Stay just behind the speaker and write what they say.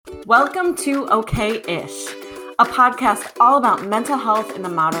Welcome to Okay-ish, a podcast all about mental health in the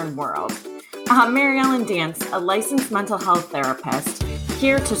modern world. I'm Mary Ellen Dance, a licensed mental health therapist,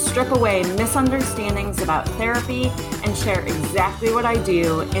 here to strip away misunderstandings about therapy and share exactly what I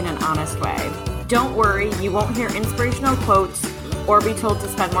do in an honest way. Don't worry, you won't hear inspirational quotes or be told to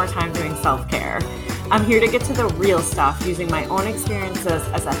spend more time doing self-care. I'm here to get to the real stuff using my own experiences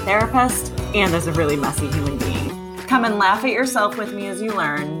as a therapist and as a really messy human being. Come and laugh at yourself with me as you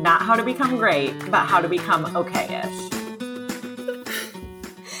learn not how to become great, but how to become okay-ish.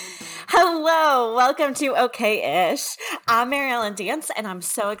 Hello, welcome to Okay-ish. I'm Mary Ellen Dance, and I'm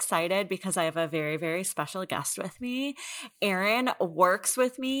so excited because I have a very, very special guest with me. Erin works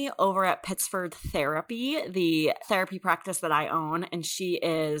with me over at Pittsford Therapy, the therapy practice that I own, and she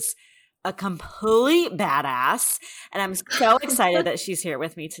is a complete badass, and I'm so excited that she's here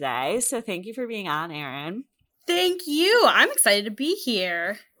with me today. So thank you for being on, Erin. Thank you. I'm excited to be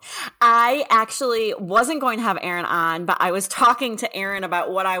here. I actually wasn't going to have Erin on, but I was talking to Erin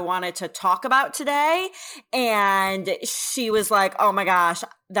about what I wanted to talk about today. And she was like, oh my gosh,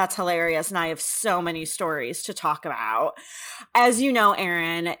 that's hilarious. And I have so many stories to talk about. As you know,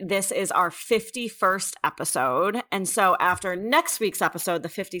 Erin, this is our 51st episode. And so after next week's episode, the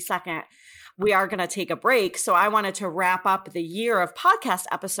 52nd, we are going to take a break. So I wanted to wrap up the year of podcast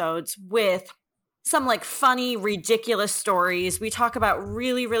episodes with some like funny, ridiculous stories. We talk about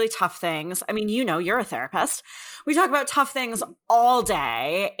really, really tough things. I mean, you know, you're a therapist. We talk about tough things all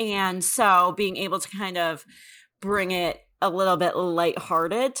day. And so being able to kind of bring it a little bit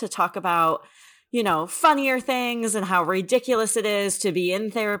lighthearted to talk about, you know, funnier things and how ridiculous it is to be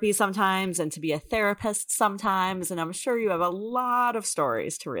in therapy sometimes and to be a therapist sometimes. And I'm sure you have a lot of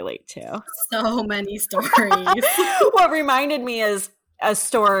stories to relate to. So many stories. What reminded me is a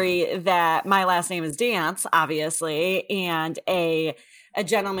story that my last name is Dance, obviously, and a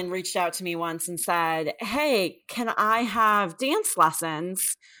gentleman reached out to me once and said, hey, can I have dance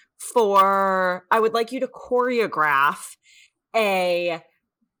lessons I would like you to choreograph a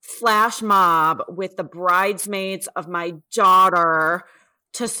flash mob with the bridesmaids of my daughter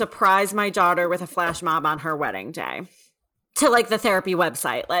to surprise my daughter with a flash mob on her wedding day. To like the therapy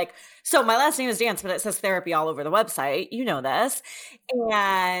website. Like, so my last name is Dance, but it says therapy all over the website. You know this.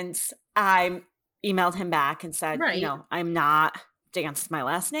 And I emailed him back and said, right. You know, I'm not Dance, my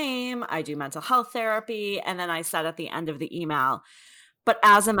last name. I do mental health therapy. And then I said at the end of the email, but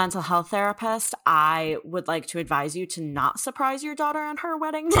as a mental health therapist, I would like to advise you to not surprise your daughter on her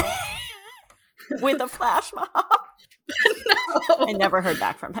wedding day with a flash mob. No. I never heard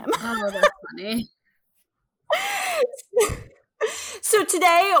back from him. Oh, that's funny. So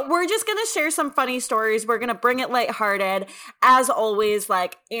today we're just going to share some funny stories. We're going to bring it lighthearted. As always,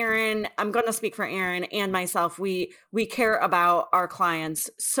 like Erin, I'm going to speak for Erin and myself. We care about our clients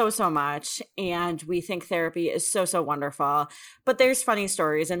so much, and we think therapy is so wonderful. But there's funny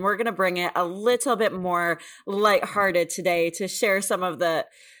stories, and we're going to bring it a little bit more lighthearted today to share some of the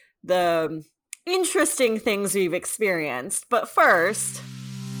interesting things we've experienced. But first,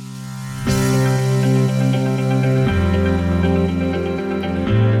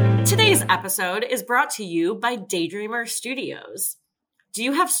 today's episode is brought to you by Daydreamer Studios. Do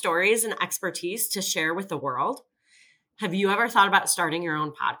you have stories and expertise to share with the world? Have you ever thought about starting your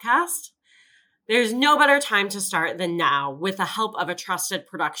own podcast? There's no better time to start than now with the help of a trusted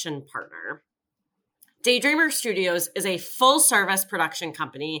production partner. Daydreamer Studios is a full-service production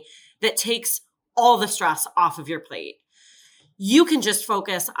company that takes all the stress off of your plate. You can just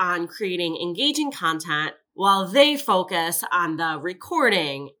focus on creating engaging content while they focus on the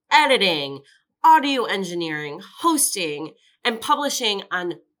recording, editing, audio engineering, hosting, and publishing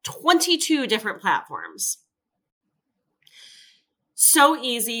on 22 different platforms. So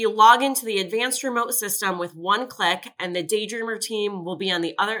easy. Log into the advanced remote system with one click, and the Daydreamer team will be on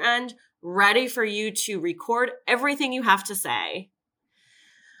the other end, ready for you to record everything you have to say.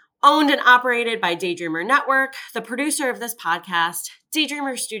 Owned and operated by Daydreamer Network, the producer of this podcast,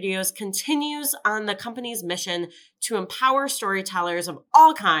 Daydreamer Studios continues on the company's mission to empower storytellers of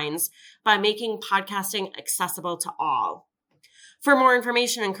all kinds by making podcasting accessible to all. For more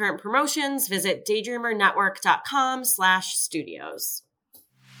information and current promotions, visit daydreamernetwork.com/studios.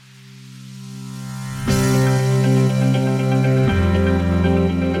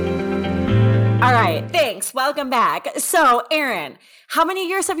 All right, thanks. Welcome back. So, Erin, how many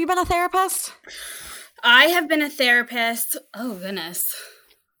years have you been a therapist? I have been a therapist, oh goodness,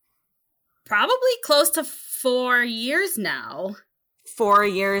 probably close to 4 years now. 4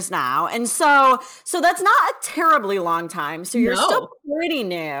 years now. And so that's not a terribly long time. So you're still pretty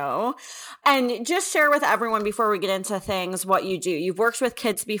new. And just share with everyone before we get into things what you do. You've worked with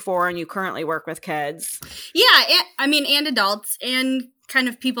kids before and you currently work with kids. Yeah, and adults and kind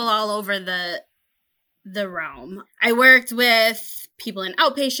of people all over the realm. I worked with people in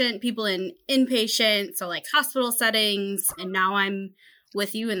outpatient, people in inpatient, so like hospital settings, and now I'm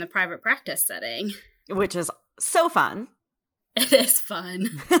with you in the private practice setting. Which is so fun. It is fun.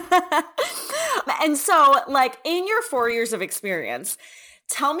 And so, like, in your 4 years of experience,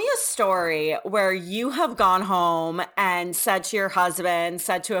 tell me a story where you have gone home and said to your husband,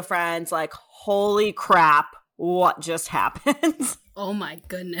 said to a friend, like, holy crap, what just happened? Oh my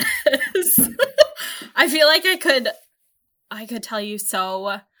goodness. I feel like I could tell you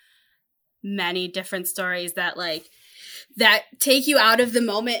so many different stories that take you out of the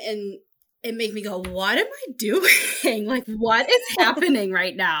moment and it make me go, what am I doing? Like, what is happening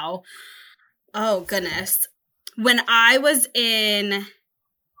right now? Oh, goodness. When I was in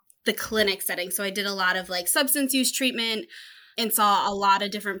the clinic setting, so I did a lot of like substance use treatment and saw a lot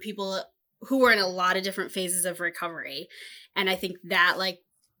of different people who were in a lot of different phases of recovery. And I think that like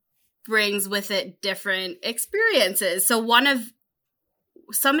brings with it different experiences. So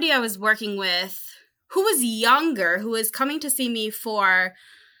somebody I was working with who was younger, who was coming to see me for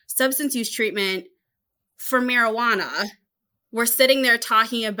substance use treatment for marijuana. We're sitting there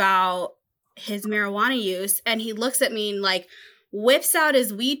talking about his marijuana use, and he looks at me and like whips out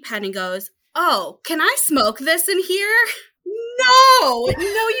his weed pen and goes, "Oh, can I smoke this in here?" No,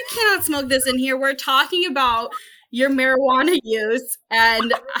 you cannot smoke this in here. We're talking about your marijuana use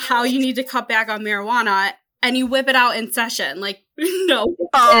and how you need to cut back on marijuana, and you whip it out in session. Like, no.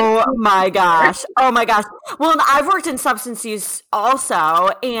 Oh my gosh. Oh my gosh. Well, I've worked in substance use also,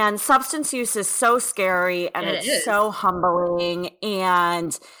 and substance use is so scary and it's so humbling,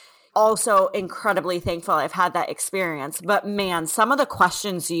 and also incredibly thankful I've had that experience. But man, some of the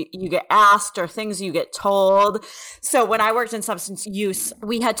questions you get asked or things you get told. So when I worked in substance use,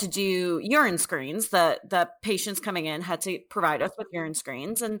 we had to do urine screens. The patients coming in had to provide us with urine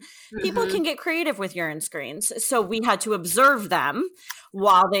screens, and people can get creative with urine screens. So we had to observe them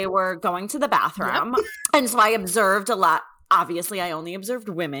while they were going to the bathroom. Yep. And so I observed a lot. Obviously, I only observed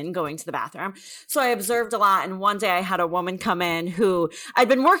women going to the bathroom. So I observed a lot. And one day I had a woman come in who I'd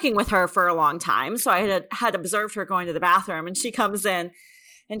been working with her for a long time. So I had observed her going to the bathroom. And she comes in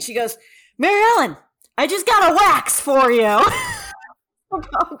and she goes, "Mary Ellen, I just got a wax for you."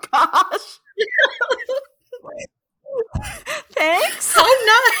 Oh, gosh. Thanks. How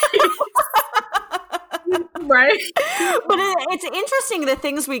nice. Right. But it's interesting the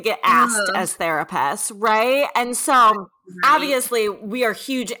things we get asked as therapists, right? And so obviously we are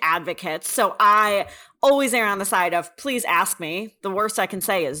huge advocates. So I always err on the side of please ask me. The worst I can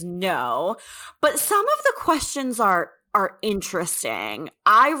say is no. But some of the questions are interesting.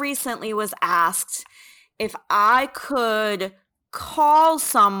 I recently was asked if I could call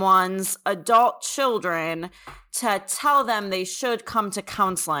someone's adult children to tell them they should come to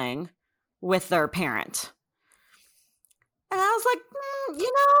counseling with their parent. And I was like,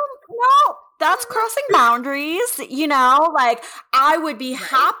 no, that's crossing boundaries. Like I would be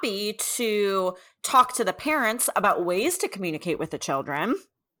happy to talk to the parents about ways to communicate with the children.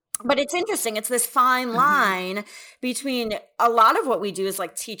 But it's interesting. It's this fine line between a lot of what we do is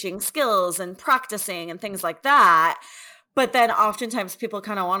like teaching skills and practicing and things like that. But then oftentimes people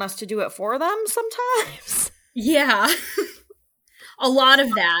kind of want us to do it for them sometimes. Yeah. A lot of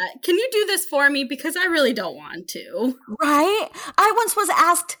that. Can you do this for me? Because I really don't want to. Right? I once was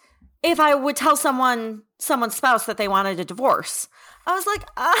asked if I would tell someone's spouse that they wanted a divorce. I was like,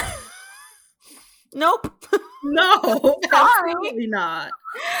 nope. No, absolutely not.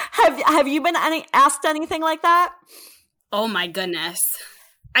 Have you been asked anything like that? Oh my goodness.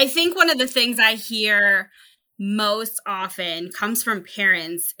 I think one of the things I hear most often comes from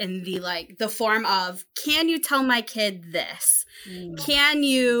parents in the form of, can you tell my kid this? Can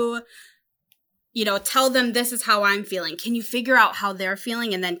you tell them this is how I'm feeling? Can you figure out how they're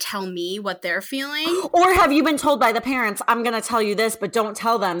feeling and then tell me what they're feeling? Or have you been told by the parents, I'm going to tell you this, but don't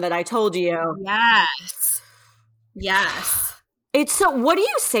tell them that I told you? Yes. It's so, what do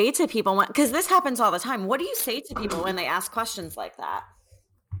you say to people because this happens all the time. What do you say to people when they ask questions like that?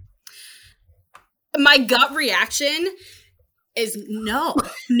 My gut reaction is no,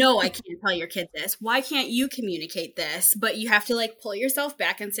 I can't tell your kid this. Why can't you communicate this? But you have to pull yourself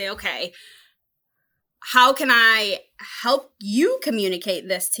back and say, okay, how can I help you communicate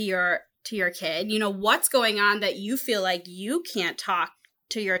this to your kid? What's going on that you feel like you can't talk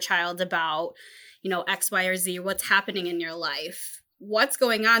to your child about, X, Y, or Z, what's happening in your life? what's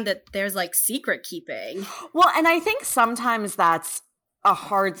going on that there's like secret keeping. Well, and I think sometimes that's a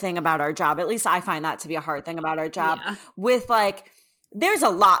hard thing about our job. At least I find that to be a hard thing about our job with like, there's a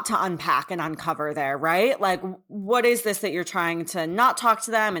lot to unpack and uncover there, right? Like, what is this that you're trying to not talk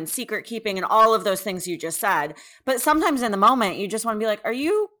to them and secret keeping and all of those things you just said? But sometimes in the moment, you just want to be like, are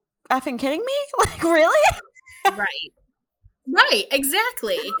you effing kidding me? Like, really? Right,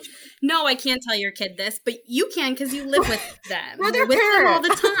 exactly. No, I can't tell your kid this, but you can because you live with them. You're with them all the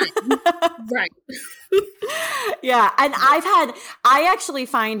time. Right. Yeah, and I actually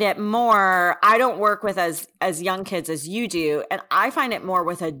find it more, I don't work with as young kids as you do, and I find it more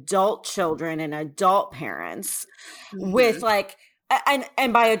with adult children and adult parents with like,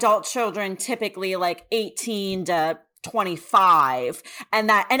 and by adult children, typically like 18 to 25.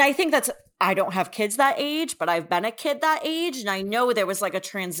 And I think that's, I don't have kids that age, but I've been a kid that age. And I know there was like a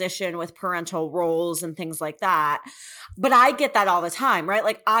transition with parental roles and things like that. But I get that all the time, right?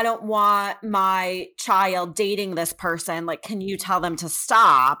 Like, I don't want my child dating this person. Like, can you tell them to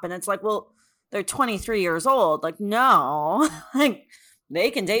stop? And it's like, well, they're 23 years old. Like, no, like they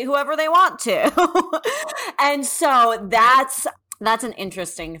can date whoever they want to. And so that's an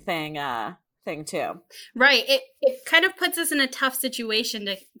interesting thing too. Right. It kind of puts us in a tough situation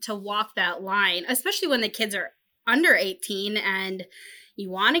to walk that line, especially when the kids are under 18 and you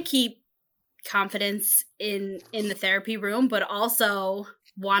want to keep confidence in the therapy room, but also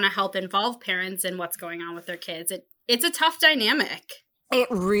want to help involve parents in what's going on with their kids. It's a tough dynamic. It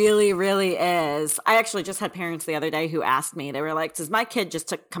really, really is. I actually just had parents the other day who asked me, they were like, does my kid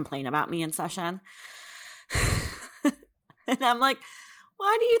just complain about me in session? And I'm like,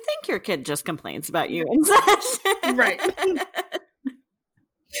 why do you think your kid just complains about you in session? Right.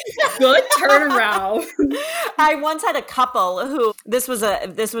 Good turnaround. I once had a couple who this was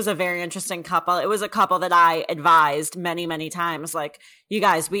a very interesting couple. It was a couple that I advised many, many times, like, you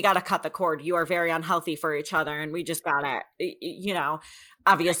guys, we got to cut the cord. You are very unhealthy for each other, and we just got to,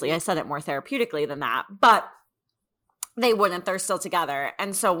 obviously I said it more therapeutically than that, but they wouldn't. They're still together.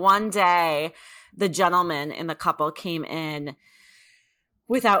 And so one day the gentleman in the couple came in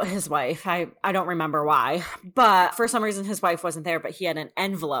without his wife. I don't remember why, but for some reason his wife wasn't there, but he had an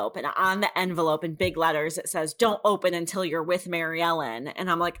envelope, and on the envelope in big letters, it says, don't open until you're with Mary Ellen.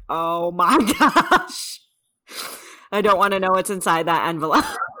 And I'm like, oh my gosh, I don't want to know what's inside that envelope.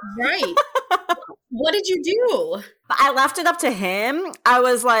 Right. What did you do? I left it up to him. I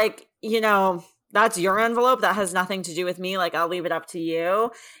was like, that's your envelope. That has nothing to do with me. Like, I'll leave it up to you.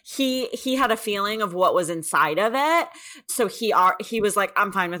 He had a feeling of what was inside of it. So he was like,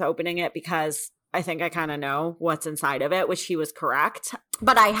 I'm fine with opening it because I think I kind of know what's inside of it, which he was correct.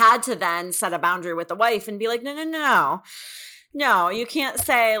 But I had to then set a boundary with the wife and be like, no, you can't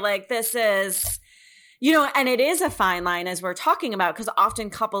say like, this is, and it is a fine line as we're talking about, because often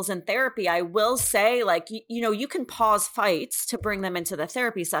couples in therapy, I will say, like, you can pause fights to bring them into the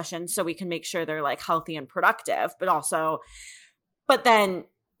therapy session so we can make sure they're like healthy and productive, but then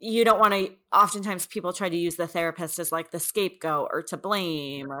you don't want to, oftentimes people try to use the therapist as like the scapegoat or to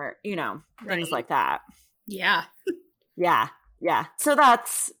blame or, things like that. Yeah. Yeah. Yeah. So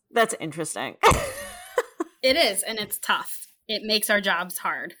that's interesting. It is. And it's tough. It makes our jobs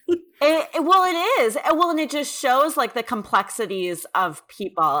hard. It is. Well, and it just shows like the complexities of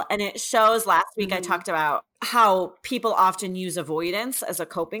people. And it shows, last week I talked about how people often use avoidance as a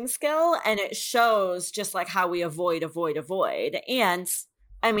coping skill. And it shows just like how we avoid. And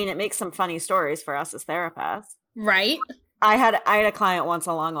I mean, it makes some funny stories for us as therapists. Right. I had a client once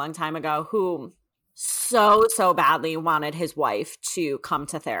a long, long time ago who so badly wanted his wife to come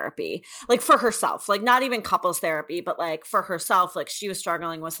to therapy, like for herself, like not even couples therapy, but like for herself, like she was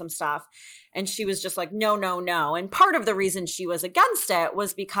struggling with some stuff and she was just like, no. And part of the reason she was against it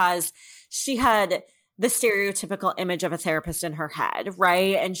was because she had the stereotypical image of a therapist in her head,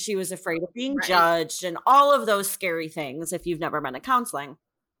 right? And she was afraid of being judged and all of those scary things if you've never been to counseling.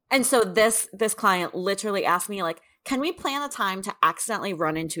 And so this client literally asked me, like, can we plan a time to accidentally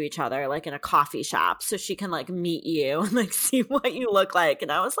run into each other, like in a coffee shop, so she can like meet you and like see what you look like?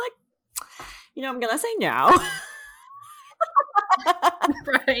 And I was like, I'm going to say no.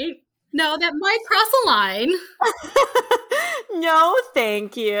 Right. No, that might cross a line. No,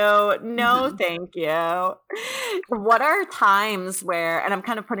 thank you. No, thank you. What are times where, and I'm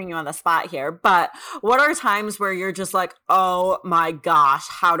kind of putting you on the spot here, but what are times where you're just like, oh my gosh,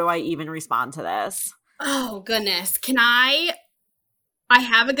 how do I even respond to this? Oh, goodness. I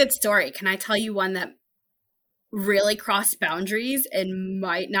have a good story. Can I tell you one that really crossed boundaries and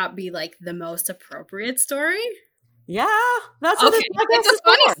might not be like the most appropriate story? Yeah, that's what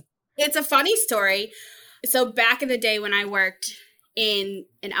it's a funny story. So back in the day when I worked in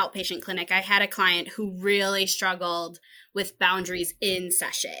an outpatient clinic, I had a client who really struggled with boundaries in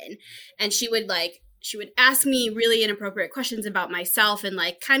session. And she would ask me really inappropriate questions about myself and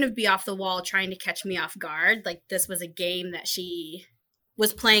like kind of be off the wall trying to catch me off guard. Like this was a game that she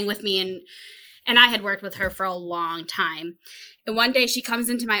was playing with me, and I had worked with her for a long time. And one day she comes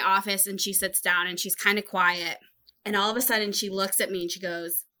into my office and she sits down and she's kind of quiet. And all of a sudden she looks at me and she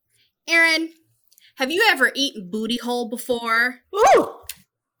goes, "Erin, have you ever eaten booty hole before?" Ooh!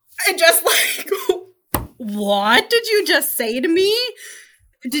 And just like, what did you just say to me?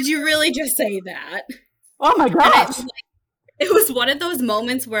 Did you really just say that? Oh my gosh. It was one of those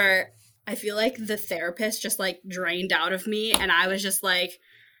moments where I feel like the therapist just like drained out of me, and I was just like,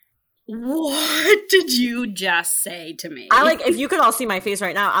 what did you just say to me? I like, if you could all see my face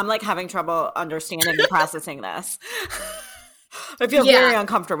right now, I'm like having trouble understanding and processing this. I feel very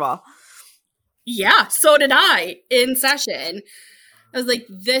uncomfortable. Yeah, so did I in session. I was like,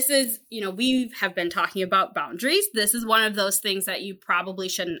 this is, we have been talking about boundaries. This is one of those things that you probably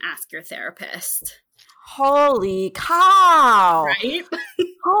shouldn't ask your therapist. Holy cow. Right?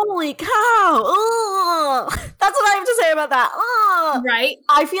 Holy cow. Ugh. That's what I have to say about that. Ugh. Right?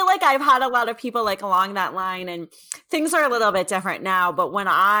 I feel like I've had a lot of people like along that line, and things are a little bit different now. But when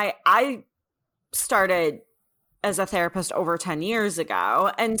I started as a therapist over 10 years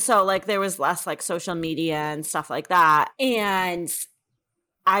ago, and so like there was less like social media and stuff like that. And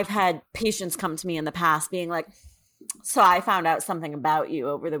I've had patients come to me in the past being like, "So I found out something about you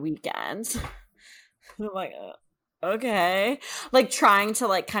over the weekend." I'm like, okay. Like trying to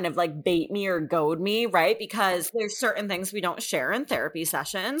like kind of like bait me or goad me, right? Because there's certain things we don't share in therapy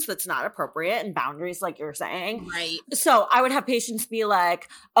sessions that's not appropriate, and boundaries, like you're saying. Right. So I would have patients be like,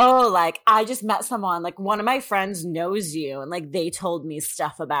 "Oh, like I just met someone, like one of my friends knows you, and like they told me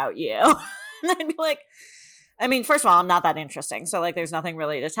stuff about you." And I'd be like, I mean, first of all, I'm not that interesting. So like there's nothing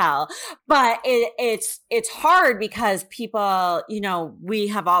really to tell. But it's hard because people, we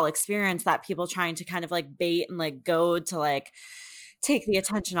have all experienced that, people trying to kind of like bait and like goad to like take the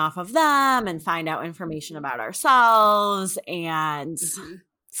attention off of them and find out information about ourselves and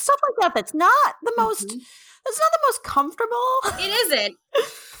stuff like that. That's not the most that's not the most comfortable. It isn't.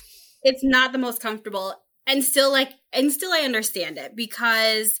 It's not the most comfortable. And still I understand it,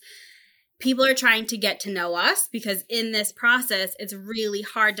 because people are trying to get to know us, because in this process, it's really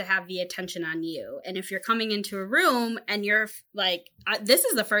hard to have the attention on you. And if you're coming into a room and you're like, this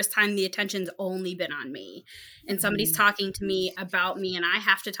is the first time the attention's only been on me, and somebody's talking to me about me and I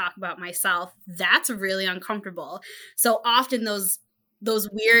have to talk about myself, that's really uncomfortable. So often those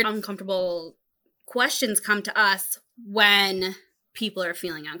weird, uncomfortable questions come to us when people are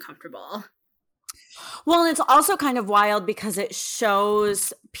feeling uncomfortable. Well, and it's also kind of wild because it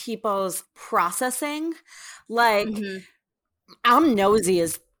shows people's processing. Like, I'm nosy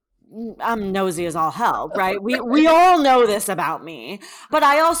as all hell, right? We all know this about me, but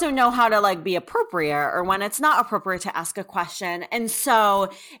I also know how to like be appropriate or when it's not appropriate to ask a question. And so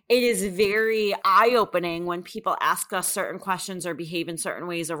it is very eye-opening when people ask us certain questions or behave in certain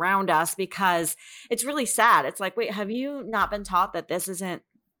ways around us, because it's really sad. It's like, wait, have you not been taught that this isn't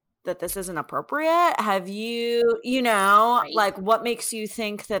appropriate? Have you, right. Like what makes you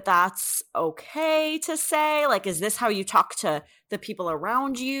think that that's okay to say? Like, is this how you talk to the people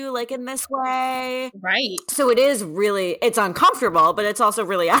around you, like in this way? Right. So it's uncomfortable, but it's also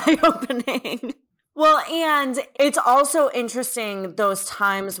really eye-opening. Well, and it's also interesting those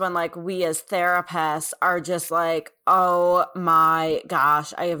times when like we as therapists are just like, oh my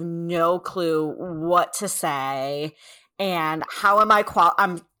gosh, I have no clue what to say. And how am I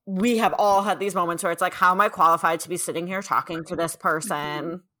we have all had these moments where it's like, how am I qualified to be sitting here talking to this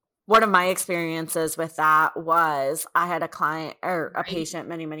person? One of my experiences with that was I had a client or a patient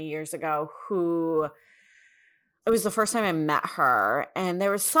many, many years ago who, it was the first time I met her, and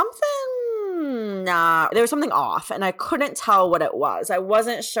there was something off, and I couldn't tell what it was. I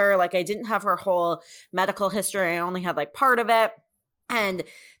wasn't sure, like I didn't have her whole medical history. I only had like part of it. And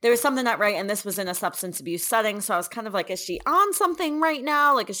there was something not right, and this was in a substance abuse setting. So I was kind of like, is she on something right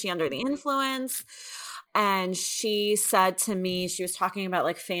now? Like, is she under the influence? And she said to me, she was talking about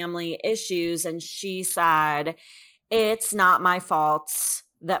like family issues, and she said, it's not my fault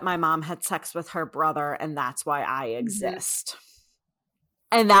that my mom had sex with her brother, and that's why I exist.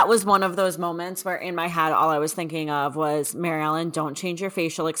 And that was one of those moments where in my head, all I was thinking of was, Mary Ellen, don't change your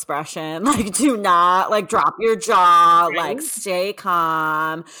facial expression. Like, do not, like, drop your jaw. Right. Like, stay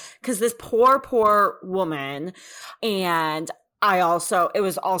calm. Because this poor woman, and it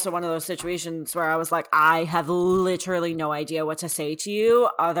was also one of those situations where I was like, I have literally no idea what to say to you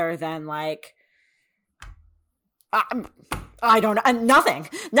other than, like, I don't know. Nothing,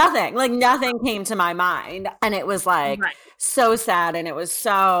 like nothing came to my mind. And it was like so sad. And it was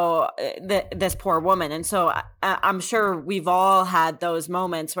so, this poor woman. And so I'm sure we've all had those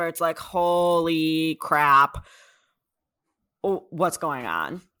moments where it's like, holy crap, what's going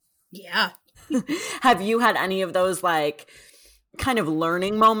on? Yeah. Have you had any of those like kind of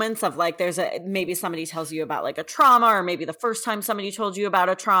learning moments of like maybe somebody tells you about like a trauma, or maybe the first time somebody told you about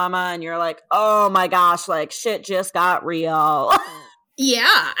a trauma and you're like, oh my gosh, like shit just got real?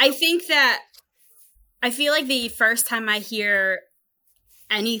 Yeah, I feel like the first time I hear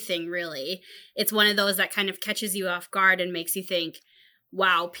anything really, it's one of those that kind of catches you off guard and makes you think,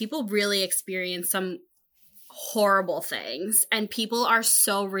 wow, people really experience some horrible things, and people are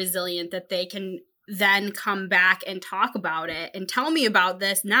so resilient that they can then come back and talk about it and tell me about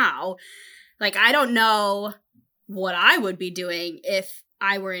this now. Like, I don't know what I would be doing if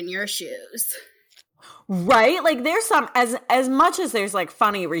I were in your shoes. Right? Like there's some, as much as there's like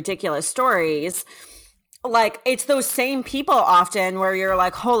funny, ridiculous stories, like it's those same people often where you're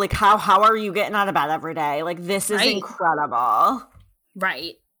like, holy cow, how are you getting out of bed every day? Like this is incredible.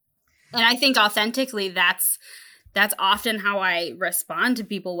 Right. And I think authentically that's often how I respond to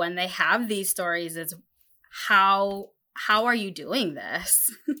people when they have these stories is how are you doing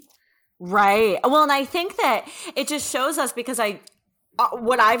this? Right. Well, and I think that it just shows us, because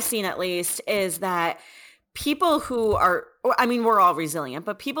what I've seen at least is that people who are, I mean, we're all resilient,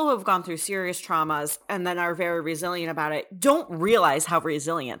 but people who have gone through serious traumas and then are very resilient about it don't realize how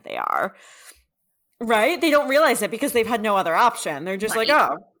resilient they are. Right? They don't realize it because they've had no other option. They're just like,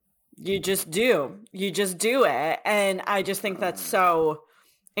 oh, you just do it. And I just think that's so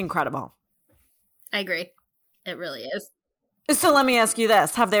incredible. I agree. It really is. So let me ask you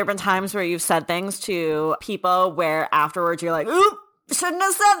this. Have there been times where you've said things to people where afterwards you're like, oop, shouldn't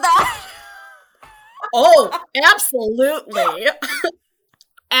have said that? Oh, absolutely.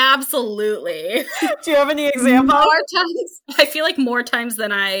 Absolutely. Do you have any examples? More times. I feel like more times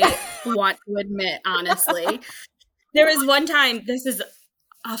than I want to admit, honestly. There was one time, this is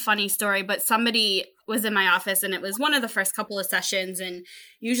a funny story, but somebody was in my office and it was one of the first couple of sessions, and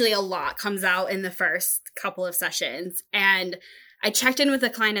usually a lot comes out in the first couple of sessions. And I checked in with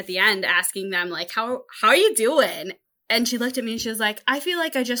the client at the end asking them like, how are you doing? And she looked at me and she was like, I feel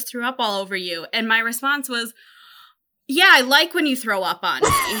like I just threw up all over you. And my response was, yeah, I like when you throw up on me.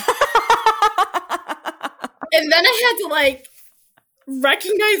 And then I had to like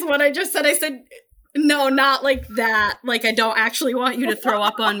recognize what I just said. I said, no, not like that. Like, I don't actually want you to throw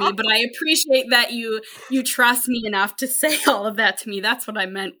up on me, but I appreciate that you trust me enough to say all of that to me. That's what I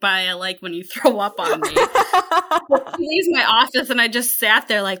meant by I like when you throw up on me. But she leaves my office and I just sat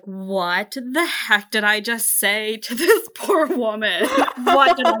there like, what the heck did I just say to this poor woman?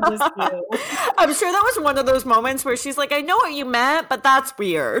 What did I just do? I'm sure that was one of those moments where she's like, I know what you meant, but that's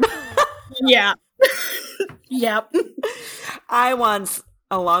weird. Yeah. Yep. I once,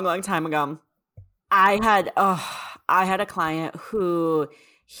 a long, long time ago, I had a client who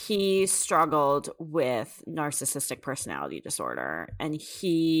he struggled with narcissistic personality disorder, and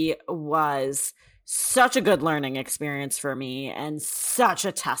he was such a good learning experience for me and such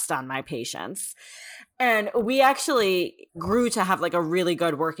a test on my patience. And we actually grew to have like a really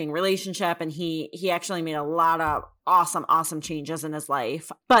good working relationship, and he actually made a lot of awesome changes in his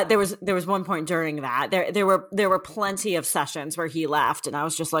life. But there was one point during that there were plenty of sessions where he left, and I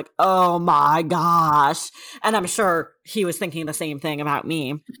was just like, oh my gosh. And I'm sure he was thinking the same thing about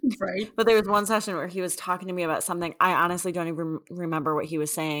me. Right. But there was one session where he was talking to me about something. I honestly don't even remember what he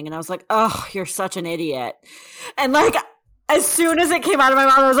was saying. And I was like, oh, you're such an idiot. And like, as soon as it came out of my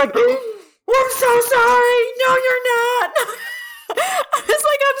mouth, I was like, I'm so sorry. No, you're not. I was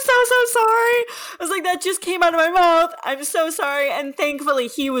like, I'm so sorry. I was like, that just came out of my mouth. I'm so sorry. And thankfully,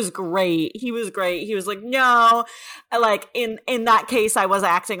 he was great. He was like, no. Like, in that case, I was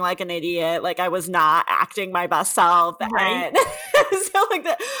acting like an idiot. Like, I was not acting my best self. Right. And so like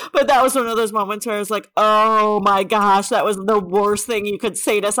that. But that was one of those moments where I was like, oh my gosh, that was the worst thing you could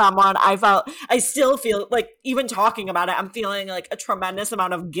say to someone. I still feel like, even talking about it, I'm feeling like a tremendous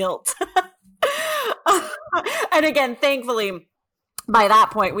amount of guilt. And again, thankfully, by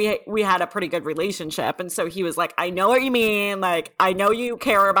that point, we had a pretty good relationship. And so he was like, I know what you mean. Like, I know you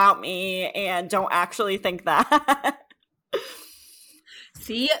care about me and don't actually think that.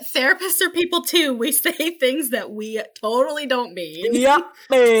 See, therapists are people too. We say things that we totally don't mean. Yep.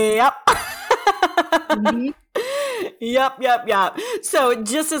 Mm-hmm. Yep. So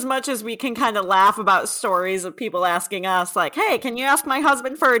just as much as we can kind of laugh about stories of people asking us like, hey, can you ask my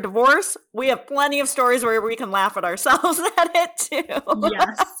husband for a divorce? We have plenty of stories where we can laugh at ourselves at it too.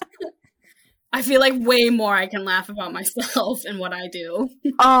 Yes. I feel like way more I can laugh about myself and what I do.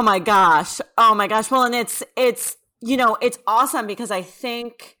 Oh my gosh. Oh my gosh. Well, and it's it's awesome because I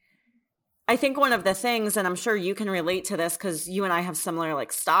think one of the things, and I'm sure you can relate to this because you and I have similar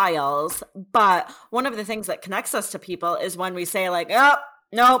like styles, but one of the things that connects us to people is when we say like, oh,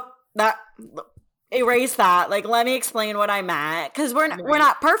 nope, that erase that. Like, let me explain what I meant because we're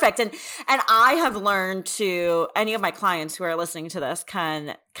not perfect. And I have learned to, any of my clients who are listening to this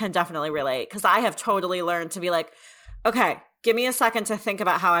can definitely relate because I have totally learned to be like, okay, give me a second to think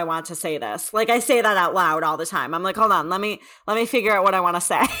about how I want to say this. Like I say that out loud all the time. I'm like, hold on, let me figure out what I want to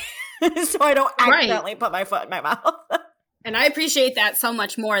say so I don't accidentally put my foot in my mouth. And I appreciate that so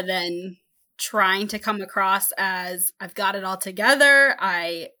much more than trying to come across as I've got it all together.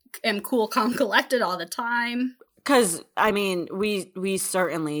 I am cool, calm, collected all the time. Because, I mean, we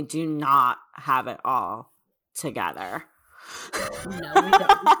certainly do not have it all together. No, we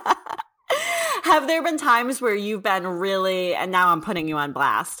don't. Have there been times where you've been really, and now I'm putting you on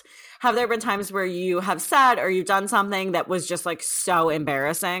blast, have there been times where you have said or you've done something that was just like so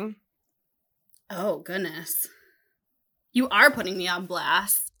embarrassing? Oh, goodness. You are putting me on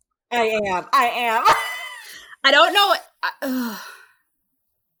blast. I am. I don't know.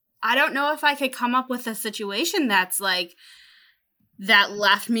 I don't know if I could come up with a situation that's like, that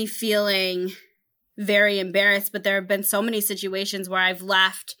left me feeling very embarrassed, but there have been so many situations where I've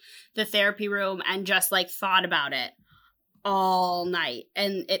left the therapy room and just like thought about it all night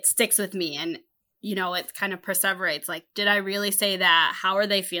and it sticks with me and it kind of perseverates. Like, did I really say that? How are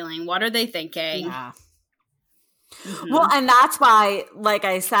they feeling? What are they thinking? Yeah. Mm-hmm. Well, and that's why, like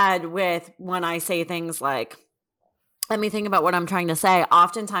I said, when I say things like, let me think about what I'm trying to say,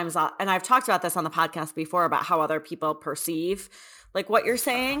 oftentimes, and I've talked about this on the podcast before about how other people perceive like what you're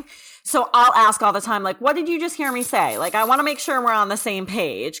saying. So I'll ask all the time, like, what did you just hear me say? Like, I want to make sure we're on the same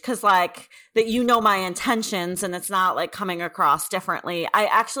page because like that, my intentions and it's not like coming across differently. I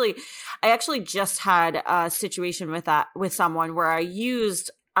actually just had a situation with someone where I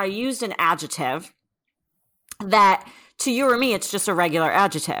used an adjective that to you or me, it's just a regular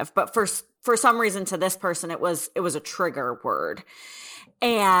adjective, but for some reason to this person, it was a trigger word.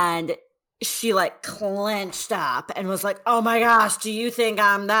 And she like clenched up and was like, oh my gosh, do you think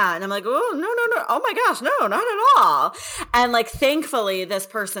I'm that? And I'm like, oh, no. Oh my gosh, no, not at all. And like, thankfully this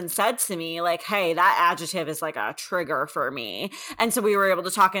person said to me like, hey, that adjective is like a trigger for me. And so we were able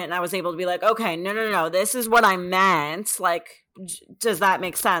to talk it and I was able to be like, okay, no, this is what I meant. Like, does that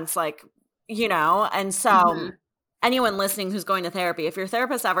make sense? Like, and so anyone listening who's going to therapy, if your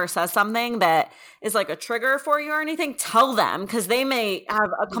therapist ever says something that is like a trigger for you or anything, tell them because they may have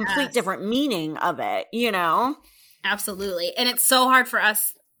a complete different meaning of it, Absolutely. And it's so hard for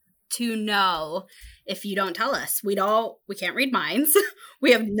us to know if you don't tell us. We can't read minds.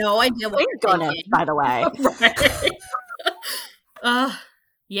 We have no idea what you're thinking. By the way. Right.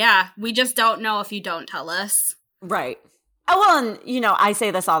 Yeah, we just don't know if you don't tell us. Right. Oh, well, and, I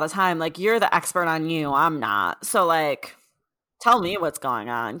say this all the time, like, you're the expert on you. I'm not. So, like, tell me what's going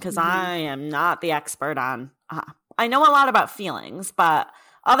on because I am not the expert on, I know a lot about feelings, but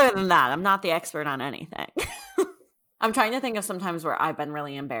other than that, I'm not the expert on anything. I'm trying to think of sometimes where I've been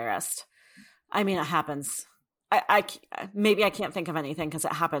really embarrassed. I mean, it happens. Maybe I can't think of anything because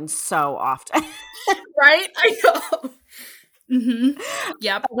it happens so often. Right? I know. Mm-hmm.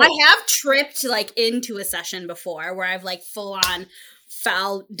 Yep. I have tripped like into a session before where I've like full on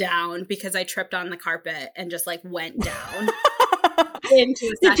fell down because I tripped on the carpet and just like went down into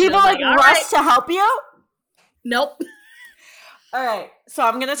a session. Did people like rush to help you? Nope. All right. So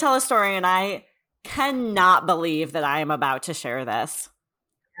I'm going to tell a story and I cannot believe that I am about to share this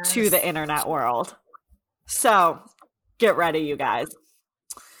to the internet world. So get ready, you guys.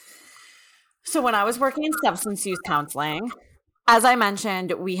 So when I was working in substance use counseling, as I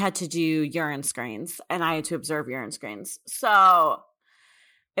mentioned, we had to do urine screens and I had to observe urine screens. So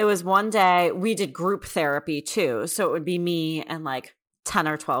it was one day we did group therapy too. So it would be me and like 10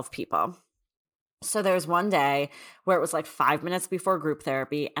 or 12 people. So there was one day where it was like 5 minutes before group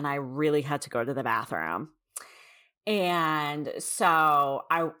therapy and I really had to go to the bathroom. And so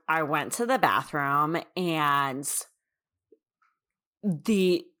I went to the bathroom and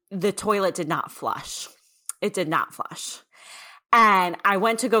the toilet did not flush. It did not flush. And I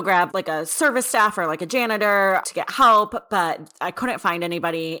went to go grab like a service staff or like a janitor to get help, but I couldn't find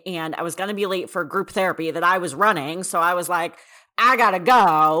anybody. And I was going to be late for group therapy that I was running. So I was like, I got to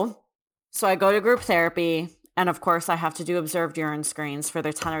go. So I go to group therapy. And of course, I have to do observed urine screens for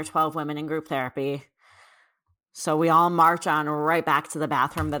the 10 or 12 women in group therapy. So we all march on right back to the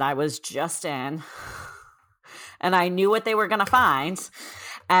bathroom that I was just in. And I knew what they were going to find.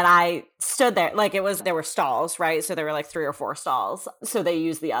 And I stood there, like there were stalls, right? So there were like 3 or 4 stalls. So they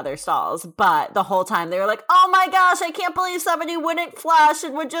used the other stalls. But the whole time they were like, oh my gosh, I can't believe somebody wouldn't flush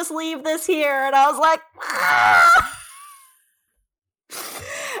and would just leave this here. And I was like, ah!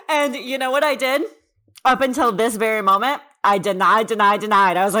 And you know what I did? Up until this very moment, I denied.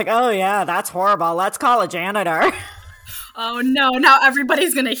 I was like, oh yeah, that's horrible. Let's call a janitor. Oh no, now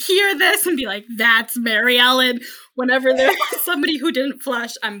everybody's going to hear this and be like, that's Mary Ellen. Whenever there's somebody who didn't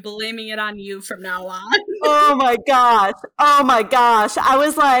flush, I'm blaming it on you from now on. Oh my gosh. I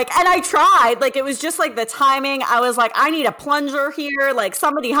was like, and I tried, like, it was just like the timing. I was like, I need a plunger here. Like,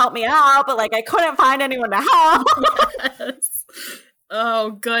 somebody help me out. But like, I couldn't find anyone to help. Yes.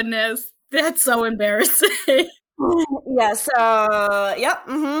 Oh goodness. That's so embarrassing. Yeah, so, yep,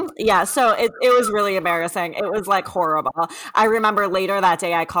 yeah, so it was really embarrassing. It was, like, horrible. I remember later that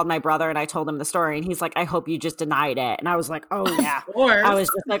day, I called my brother, and I told him the story, and he's like, I hope you just denied it. And I was like, oh, yeah. I was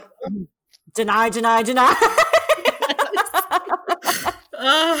just like, deny.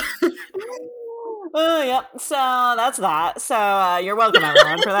 Oh, yep, so that's that. So, you're welcome,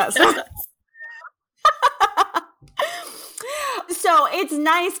 everyone, for that stuff. So it's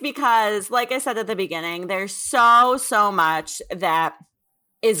nice because, like I said at the beginning, there's so much that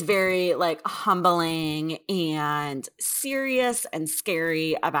is very like humbling and serious and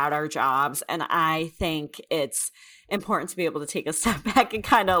scary about our jobs. And I think it's important to be able to take a step back and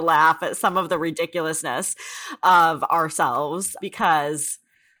kind of laugh at some of the ridiculousness of ourselves, because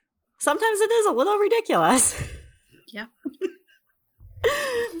sometimes it is a little ridiculous. Yeah.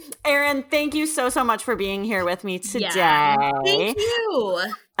 Erin, thank you so much for being here with me today. Yeah, thank you.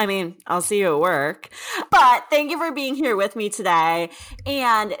 I mean, I'll see you at work, but thank you for being here with me today.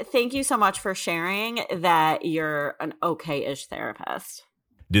 And thank you so much for sharing that you're an okay-ish therapist.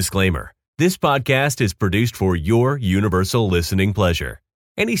 Disclaimer: this podcast is produced for your universal listening pleasure.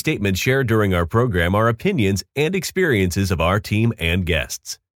 Any statements shared during our program are opinions and experiences of our team and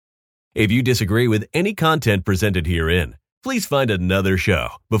guests. If you disagree with any content presented herein, please find another show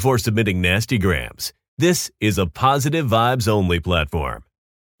before submitting nasty grams. This is a positive vibes only platform.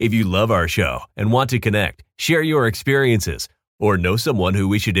 If you love our show and want to connect, share your experiences, or know someone who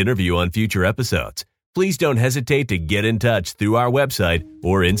we should interview on future episodes, please don't hesitate to get in touch through our website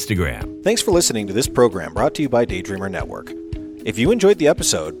or Instagram. Thanks for listening to this program brought to you by Daydreamer Network. If you enjoyed the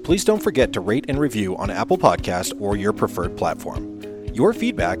episode, please don't forget to rate and review on Apple Podcasts or your preferred platform. Your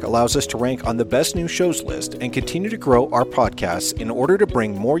feedback allows us to rank on the best new shows list and continue to grow our podcasts in order to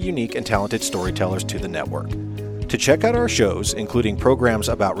bring more unique and talented storytellers to the network. To check out our shows, including programs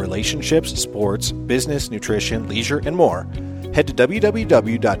about relationships, sports, business, nutrition, leisure, and more, head to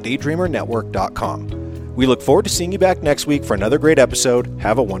www.daydreamernetwork.com. We look forward to seeing you back next week for another great episode.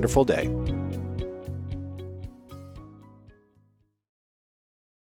 Have a wonderful day.